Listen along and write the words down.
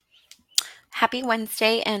Happy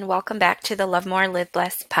Wednesday and welcome back to the Love More, Live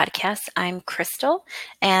Blessed podcast. I'm Crystal,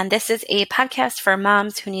 and this is a podcast for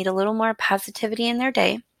moms who need a little more positivity in their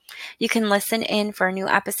day. You can listen in for a new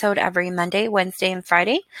episode every Monday, Wednesday, and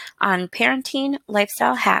Friday on parenting,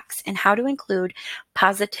 lifestyle hacks, and how to include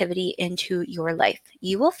positivity into your life.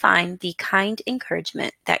 You will find the kind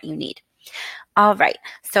encouragement that you need. All right.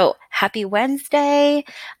 So happy Wednesday.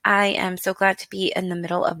 I am so glad to be in the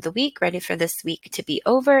middle of the week, ready for this week to be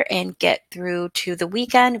over and get through to the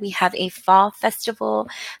weekend. We have a fall festival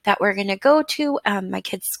that we're going to go to. My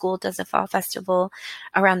kids' school does a fall festival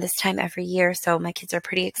around this time every year. So my kids are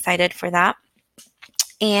pretty excited for that.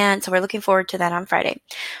 And so we're looking forward to that on Friday.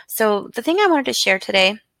 So the thing I wanted to share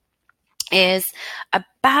today is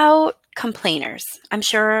about complainers. I'm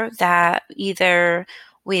sure that either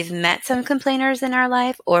we've met some complainers in our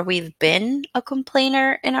life or we've been a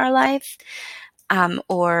complainer in our life,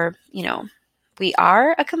 or, we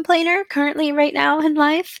are a complainer currently right now in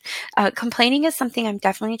life. Complaining is something I'm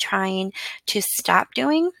definitely trying to stop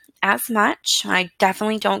doing as much. I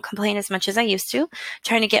definitely don't complain as much as I used to.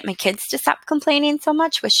 Trying to get my kids to stop complaining so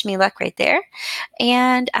much. Wish me luck right there.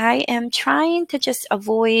 And I am trying to just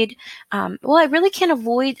avoid, I really can't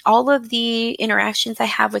avoid all of the interactions I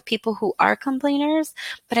have with people who are complainers,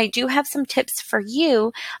 but I do have some tips for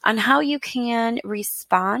you on how you can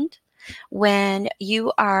respond when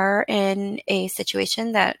you are in a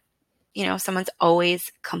situation that, someone's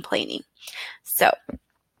always complaining. So,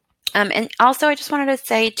 and also I just wanted to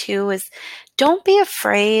say too is don't be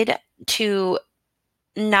afraid to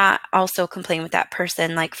not also complain with that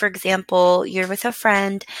person. Like, for example, you're with a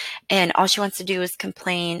friend and all she wants to do is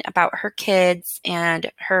complain about her kids and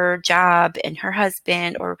her job and her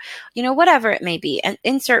husband or, whatever it may be, and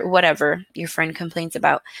insert whatever your friend complains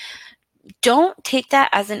about. Don't take that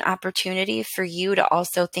as an opportunity for you to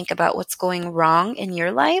also think about what's going wrong in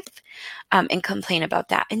your life, and complain about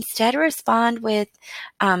that. Instead, respond with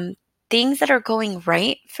things that are going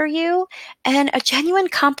right for you and a genuine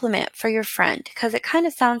compliment for your friend, because it kind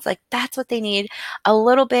of sounds like that's what they need, a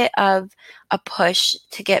little bit of a push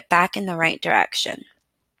to get back in the right direction.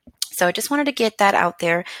 So I just wanted to get that out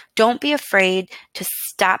there. Don't be afraid to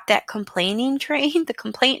stop that complaining train. The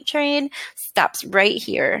complaint train stops right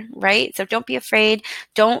here, right? So don't be afraid.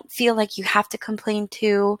 Don't feel like you have to complain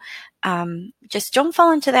too. Just don't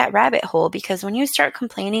fall into that rabbit hole, because when you start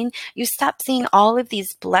complaining, you stop seeing all of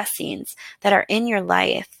these blessings that are in your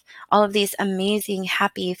life, all of these amazing,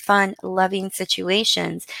 happy, fun, loving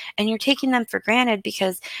situations, and you're taking them for granted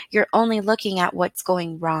because you're only looking at what's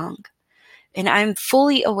going wrong. And I'm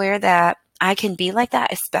fully aware that I can be like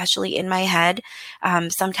that, especially in my head.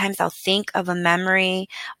 Sometimes I'll think of a memory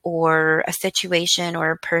or a situation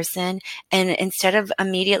or a person, and instead of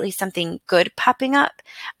immediately something good popping up,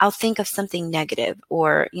 I'll think of something negative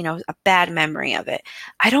or, a bad memory of it.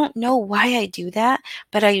 I don't know why I do that,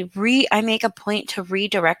 but I make a point to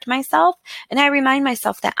redirect myself, and I remind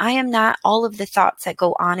myself that I am not all of the thoughts that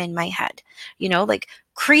go on in my head. Like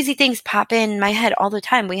crazy things pop in my head all the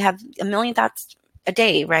time. We have a million thoughts a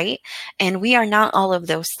day, right? And we are not all of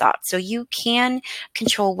those thoughts. So you can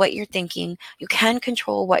control what you're thinking. You can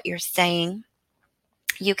control what you're saying.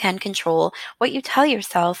 You can control what you tell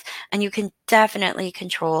yourself, and you can definitely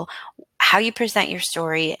control how you present your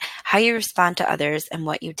story, how you respond to others, and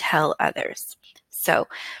what you tell others. So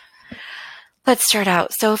let's start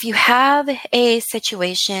out. So if you have a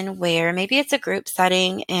situation where maybe it's a group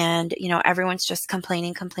setting and, everyone's just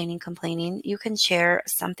complaining, you can share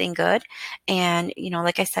something good. And,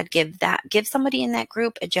 like I said, give somebody in that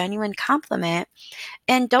group a genuine compliment,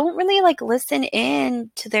 and don't really listen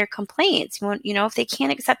in to their complaints. If they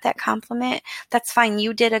can't accept that compliment, that's fine.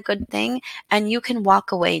 You did a good thing and you can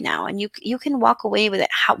walk away now, and you can walk away with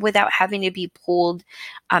it without having to be pulled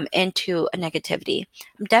into a negativity.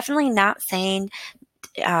 I'm definitely not saying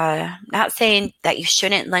that you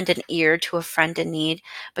shouldn't lend an ear to a friend in need,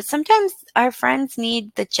 but sometimes our friends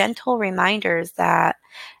need the gentle reminders that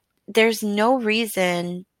there's no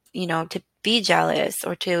reason, to be jealous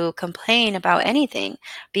or to complain about anything,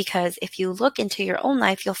 because if you look into your own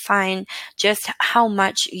life, you'll find just how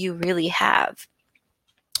much you really have.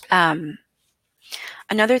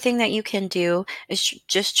 Another thing that you can do is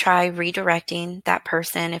just try redirecting that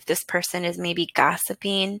person. If this person is maybe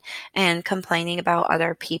gossiping and complaining about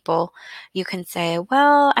other people, you can say,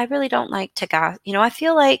 "Well, I really don't like to gossip. I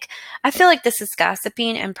feel like this is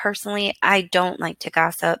gossiping, and personally, I don't like to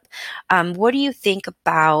gossip. What do you think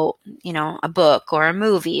about, a book or a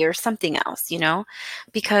movie or something else,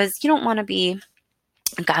 because you don't want to be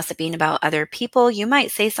gossiping about other people. You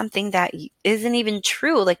might say something that isn't even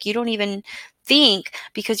true. Like you don't even think,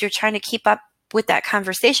 because you're trying to keep up with that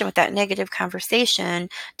conversation, with that negative conversation,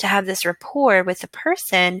 to have this rapport with the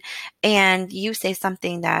person, and you say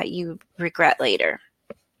something that you regret later.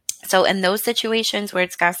 So in those situations where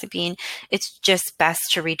it's gossiping, it's just best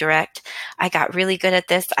to redirect. I got really good at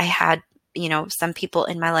this. I had, some people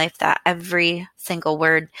in my life that every single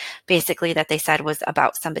word basically that they said was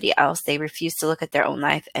about somebody else. They refused to look at their own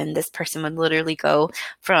life. And this person would literally go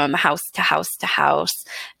from house to house to house,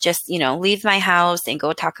 just, leave my house and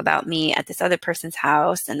go talk about me at this other person's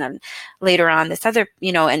house. And then later on this other,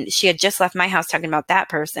 and she had just left my house talking about that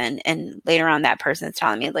person. And later on that person's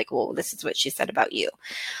telling me like, well, this is what she said about you.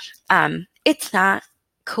 It's not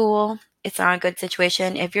cool. It's not a good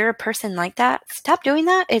situation. If you're a person like that, stop doing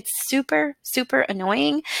that. It's super, super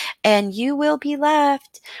annoying, and you will be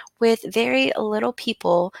left with very little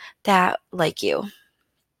people that like you,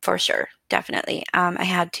 for sure. Definitely. I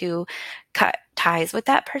had to cut ties with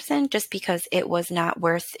that person just because it was not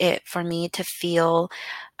worth it for me to feel,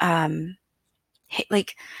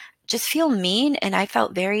 like, just feel mean. And I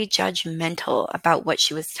felt very judgmental about what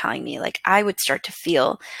she was telling me. Like, I would start to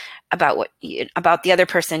feel about the other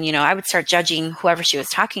person, I would start judging whoever she was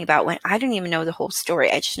talking about when I didn't even know the whole story.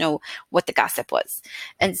 I just know what the gossip was.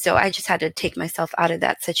 And so I just had to take myself out of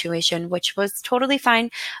that situation, which was totally fine.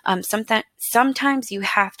 Sometimes you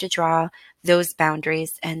have to draw those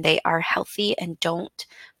boundaries, and they are healthy, and don't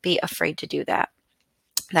be afraid to do that.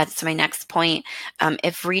 That's my next point.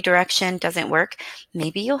 If redirection doesn't work,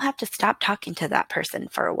 maybe you'll have to stop talking to that person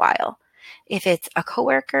for a while. If it's a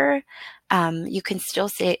coworker, you can still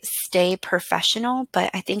stay professional, but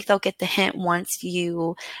I think they'll get the hint once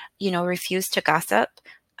you refuse to gossip.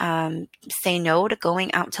 Say no to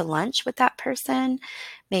going out to lunch with that person.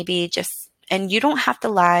 Maybe and you don't have to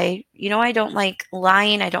lie. I don't like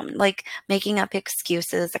lying. I don't like making up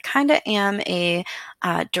excuses. I kind of am a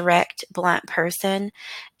direct, blunt person.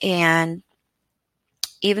 And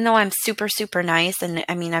even though I'm super, super nice, and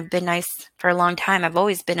I mean, I've been nice for a long time, I've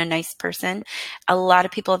always been a nice person, a lot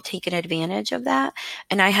of people have taken advantage of that.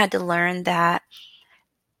 And I had to learn that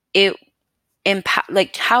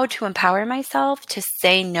how to empower myself to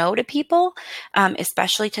say no to people,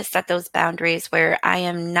 especially to set those boundaries where I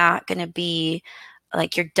am not going to be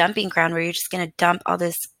like your dumping ground, where you're just going to dump all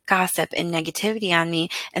this gossip and negativity on me,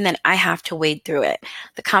 and then I have to wade through it.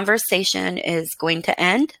 The conversation is going to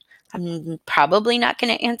end. I'm probably not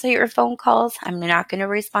going to answer your phone calls. I'm not going to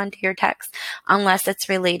respond to your texts unless it's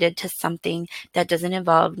related to something that doesn't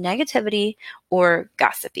involve negativity or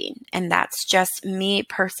gossiping. And that's just me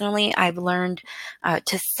personally. I've learned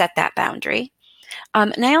to set that boundary.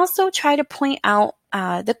 And I also try to point out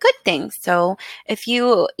the good things. So if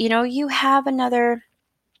you have another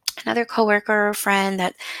coworker or friend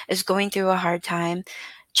that is going through a hard time,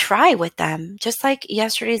 try with them. Just like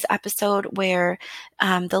yesterday's episode where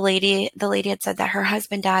the lady had said that her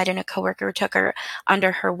husband died, and a coworker took her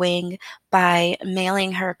under her wing by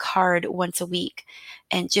mailing her a card once a week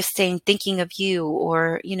and just saying, thinking of you,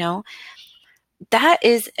 or, that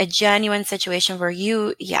is a genuine situation where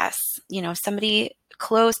somebody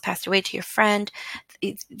close passed away to your friend.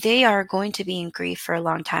 They are going to be in grief for a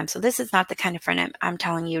long time. So this is not the kind of friend I'm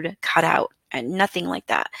telling you to cut out, and nothing like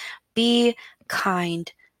that. Be kind.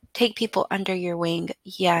 Take people under your wing,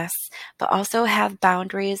 yes, but also have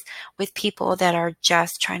boundaries with people that are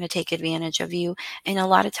just trying to take advantage of you. And a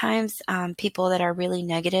lot of times, people that are really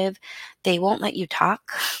negative, they won't let you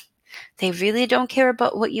talk. They really don't care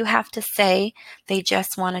about what you have to say. They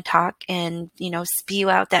just want to talk and, spew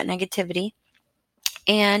out that negativity.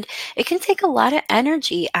 And it can take a lot of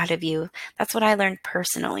energy out of you. That's what I learned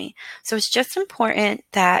personally. So it's just important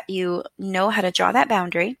that you know how to draw that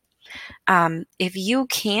boundary. If you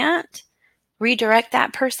can't redirect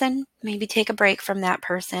that person, maybe take a break from that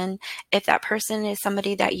person. If that person is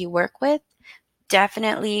somebody that you work with,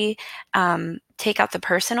 definitely take out the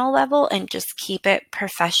personal level and just keep it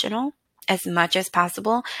professional as much as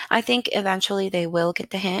possible. I think eventually they will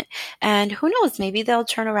get the hint, and who knows, maybe they'll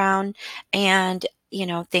turn around and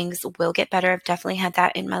things will get better. I've definitely had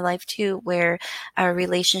that in my life too, where a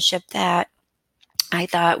relationship that I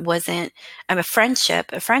thought wasn't, a friendship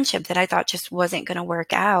that I thought just wasn't going to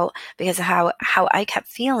work out because of how I kept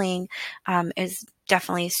feeling, is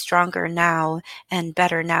definitely stronger now and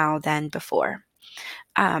better now than before.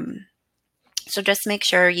 So just make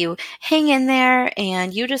sure you hang in there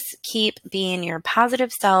and you just keep being your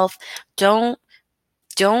positive self. Don't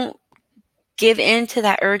give in to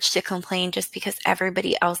that urge to complain just because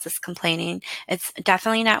everybody else is complaining. It's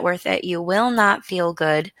definitely not worth it. You will not feel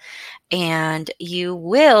good, and you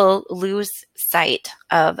will lose sight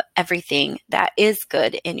of everything that is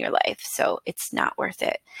good in your life. So it's not worth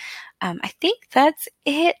it. I think that's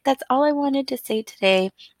it. That's all I wanted to say today.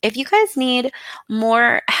 If you guys need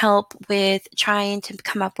more help with trying to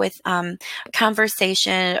come up with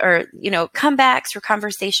conversation or, comebacks or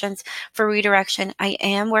conversations for redirection, I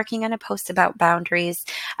am working on a post about boundaries.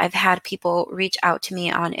 I've had people reach out to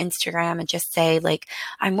me on Instagram and just say, like,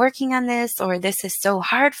 I'm working on this, or this is so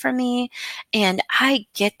hard for me. And I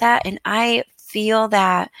get that. And I feel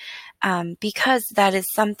that because that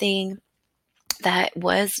is something that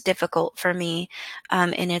was difficult for me,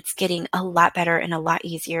 and it's getting a lot better and a lot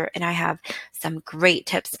easier. And I have some great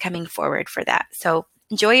tips coming forward for that. So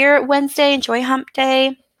enjoy your Wednesday, enjoy hump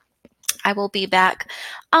day. I will be back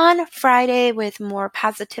on Friday with more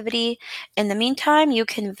positivity. In the meantime, you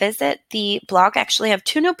can visit the blog. Actually, I have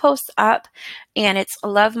 2 new posts up, and it's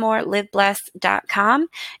lovemoreliveblessed.com.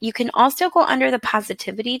 You can also go under the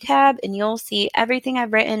positivity tab, and you'll see everything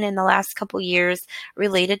I've written in the last couple years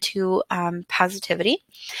related to positivity.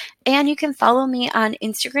 And you can follow me on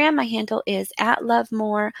Instagram. My handle is at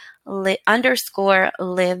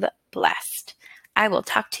lovemore_liveblessed. I will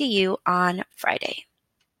talk to you on Friday.